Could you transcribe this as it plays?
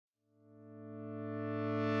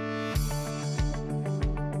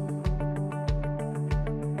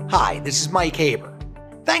Hi, this is Mike Haber.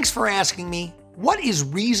 Thanks for asking me, what is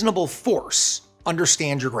reasonable force under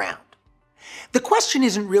Stand Your Ground? The question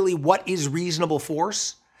isn't really what is reasonable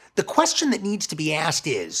force. The question that needs to be asked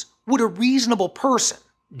is, would a reasonable person,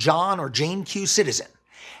 John or Jane Q. citizen,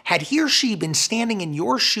 had he or she been standing in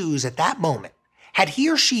your shoes at that moment, had he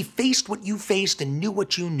or she faced what you faced and knew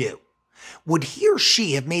what you knew, would he or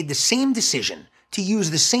she have made the same decision to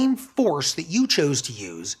use the same force that you chose to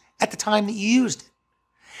use at the time that you used it?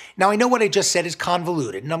 Now, I know what I just said is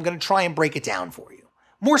convoluted, and I'm going to try and break it down for you.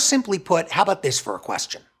 More simply put, how about this for a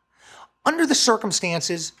question? Under the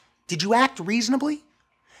circumstances, did you act reasonably?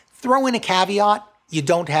 Throw in a caveat, you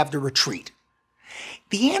don't have to retreat.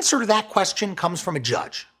 The answer to that question comes from a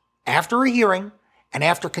judge, after a hearing and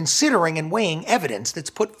after considering and weighing evidence that's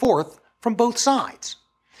put forth from both sides.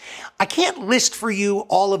 I can't list for you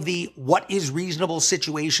all of the what is reasonable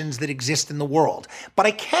situations that exist in the world, but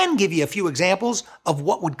I can give you a few examples of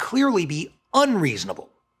what would clearly be unreasonable.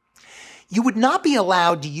 You would not be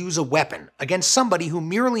allowed to use a weapon against somebody who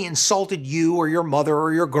merely insulted you or your mother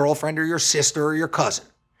or your girlfriend or your sister or your cousin.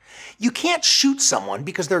 You can't shoot someone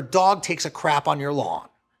because their dog takes a crap on your lawn.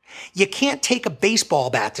 You can't take a baseball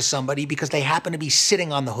bat to somebody because they happen to be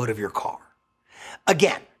sitting on the hood of your car.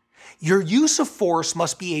 Again, your use of force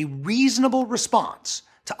must be a reasonable response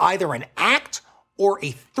to either an act or a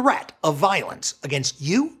threat of violence against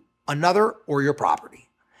you, another, or your property.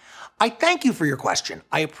 I thank you for your question.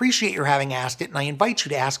 I appreciate your having asked it, and I invite you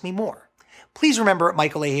to ask me more. Please remember at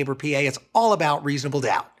Michael A. HaberPA, it's all about reasonable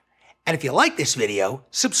doubt. And if you like this video,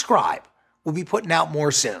 subscribe. We'll be putting out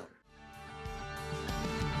more soon.